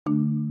I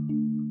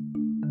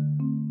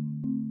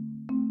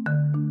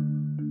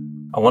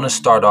want to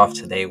start off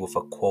today with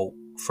a quote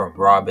from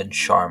Robin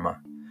Sharma.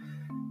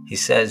 He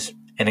says,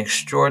 "An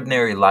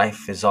extraordinary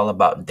life is all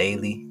about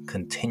daily,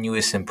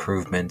 continuous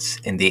improvements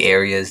in the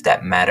areas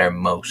that matter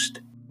most."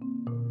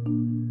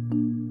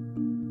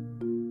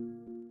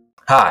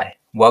 Hi,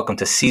 welcome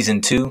to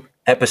Season 2,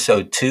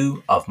 Episode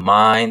 2 of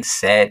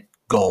Mindset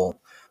Goal,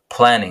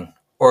 Planning,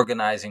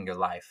 Organizing Your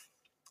Life.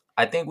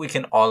 I think we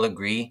can all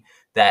agree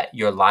that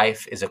your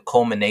life is a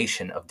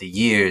culmination of the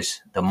years,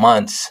 the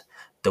months,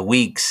 the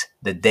weeks,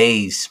 the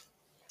days,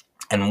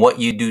 and what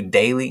you do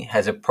daily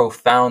has a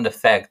profound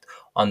effect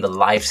on the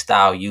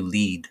lifestyle you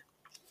lead.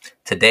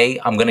 Today,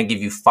 I'm going to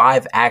give you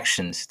 5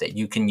 actions that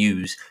you can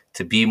use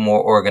to be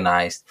more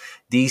organized.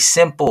 These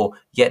simple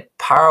yet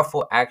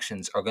powerful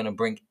actions are going to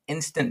bring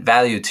instant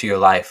value to your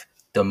life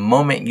the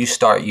moment you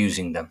start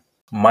using them.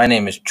 My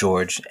name is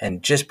George,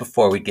 and just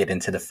before we get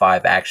into the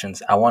 5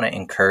 actions, I want to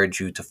encourage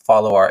you to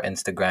follow our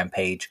Instagram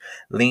page,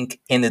 link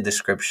in the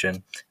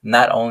description.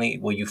 Not only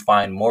will you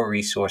find more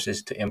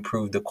resources to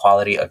improve the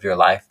quality of your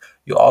life,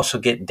 you also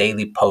get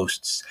daily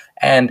posts,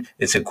 and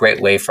it's a great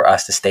way for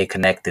us to stay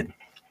connected.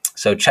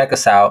 So check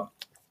us out,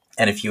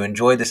 and if you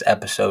enjoyed this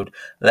episode,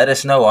 let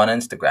us know on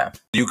Instagram.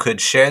 You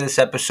could share this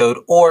episode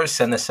or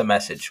send us a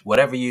message.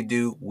 Whatever you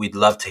do, we'd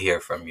love to hear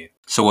from you.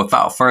 So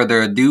without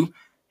further ado,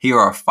 here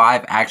are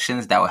 5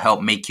 actions that will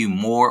help make you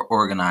more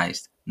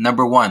organized.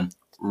 Number 1,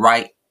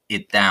 write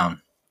it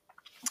down.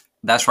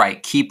 That's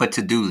right, keep a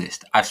to-do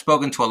list. I've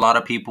spoken to a lot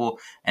of people,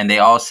 and they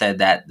all said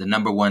that the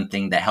number one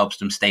thing that helps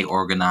them stay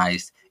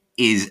organized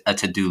is a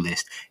to-do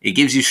list. It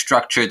gives you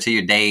structure to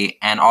your day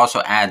and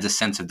also adds a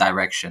sense of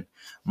direction.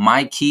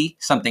 My key,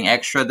 something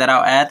extra that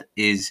I'll add,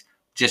 is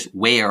just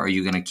where are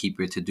you going to keep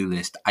your to-do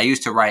list? I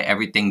used to write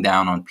everything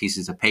down on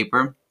pieces of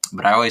paper,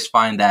 but I always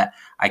find that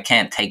I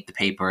can't take the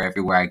paper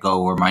everywhere I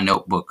go or my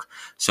notebook.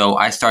 So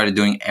I started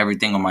doing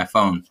everything on my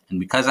phone. And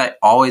because I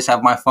always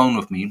have my phone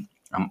with me,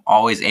 I'm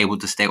always able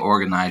to stay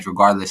organized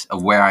regardless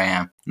of where I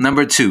am.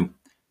 Number 2,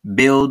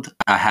 build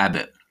a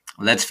habit.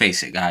 Let's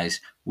face it,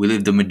 guys. We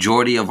live the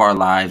majority of our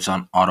lives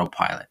on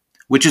autopilot,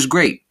 which is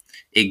great.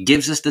 It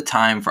gives us the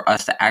time for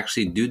us to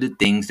actually do the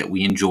things that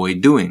we enjoy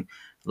doing,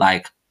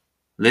 like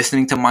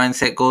listening to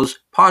Mindset Goals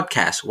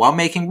podcasts while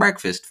making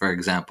breakfast, for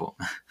example.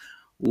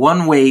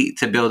 One way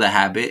to build a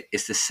habit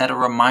is to set a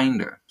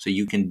reminder so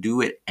you can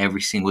do it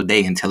every single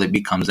day until it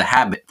becomes a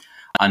habit.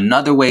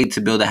 Another way to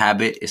build a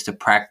habit is to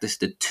practice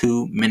the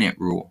 2-minute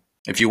rule.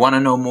 If you want to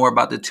know more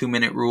about the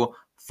 2-minute rule,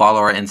 follow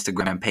our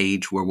Instagram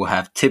page where we'll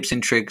have tips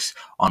and tricks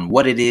on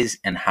what it is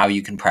and how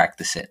you can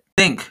practice it.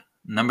 Think.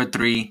 Number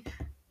 3,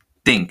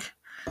 think.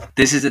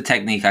 This is a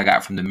technique I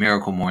got from The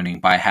Miracle Morning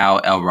by Hal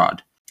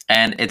Elrod.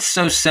 And it's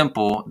so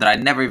simple that I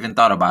never even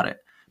thought about it.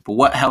 But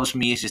what helps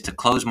me is just to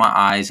close my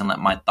eyes and let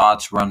my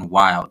thoughts run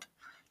wild.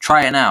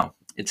 Try it now.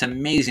 It's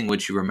amazing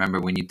what you remember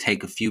when you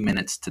take a few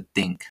minutes to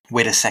think.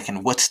 Wait a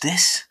second, what's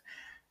this?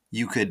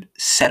 You could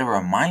set a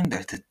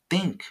reminder to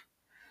think.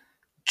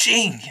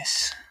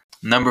 Genius.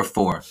 Number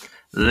 4,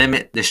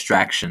 limit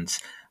distractions.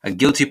 A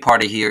guilty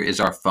party here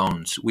is our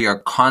phones. We are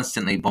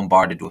constantly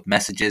bombarded with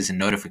messages and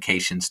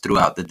notifications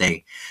throughout the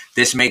day.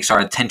 This makes our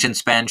attention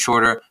span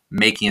shorter,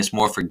 making us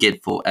more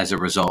forgetful as a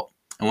result.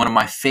 In one of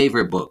my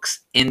favorite books,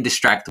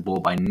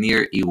 Indistractable by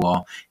Nir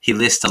Ewald, he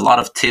lists a lot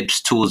of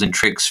tips, tools, and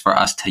tricks for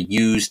us to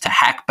use to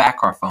hack back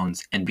our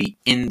phones and be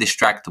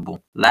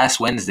indistractable. Last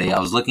Wednesday,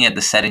 I was looking at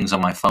the settings on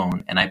my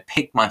phone, and I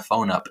picked my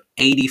phone up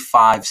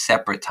 85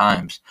 separate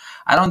times.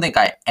 I don't think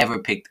I ever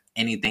picked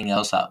anything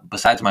else up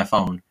besides my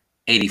phone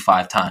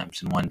 85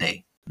 times in one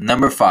day.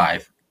 Number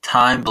 5,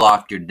 time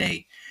block your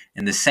day.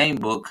 In the same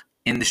book,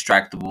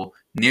 Indistractable,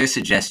 Nir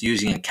suggests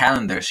using a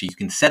calendar so you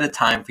can set a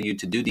time for you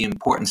to do the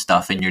important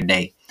stuff in your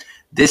day.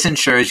 This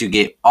ensures you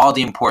get all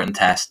the important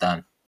tasks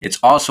done. It's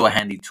also a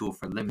handy tool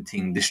for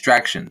limiting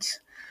distractions.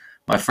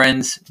 My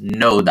friends,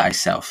 know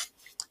thyself.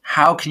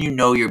 How can you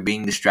know you're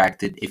being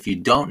distracted if you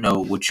don't know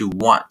what you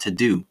want to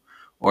do?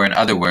 Or in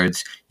other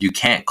words, you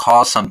can't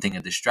call something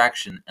a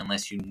distraction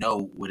unless you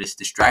know what it's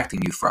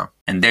distracting you from.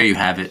 And there you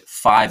have it,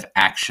 5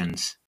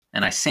 actions.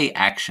 And I say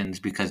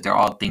actions because they're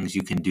all things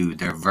you can do.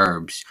 They're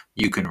verbs.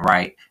 You can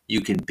write, you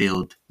can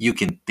build, you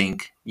can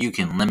think, you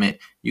can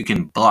limit, you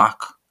can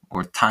block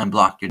or time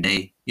block your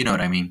day. You know what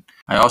I mean.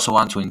 I also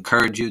want to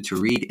encourage you to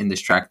read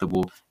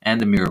Indistractable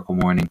and The Miracle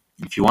Morning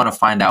if you want to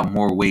find out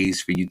more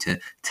ways for you to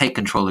take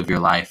control of your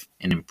life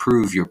and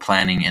improve your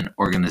planning and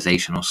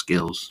organizational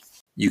skills.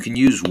 You can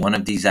use one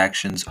of these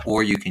actions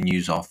or you can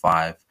use all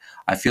 5.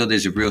 I feel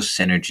there's a real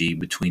synergy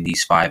between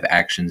these 5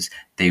 actions.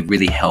 They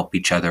really help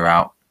each other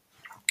out.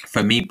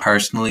 For me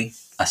personally,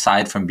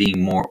 aside from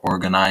being more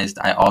organized,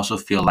 I also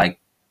feel like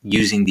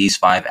using these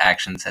 5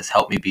 actions has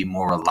helped me be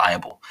more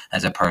reliable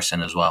as a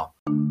person as well.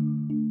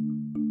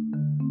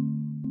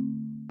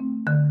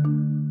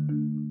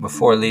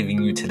 Before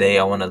leaving you today,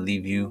 I want to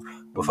leave you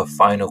with a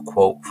final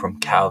quote from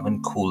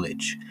Calvin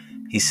Coolidge.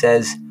 He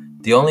says,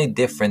 "The only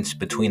difference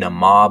between a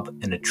mob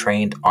and a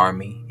trained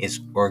army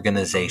is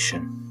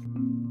organization."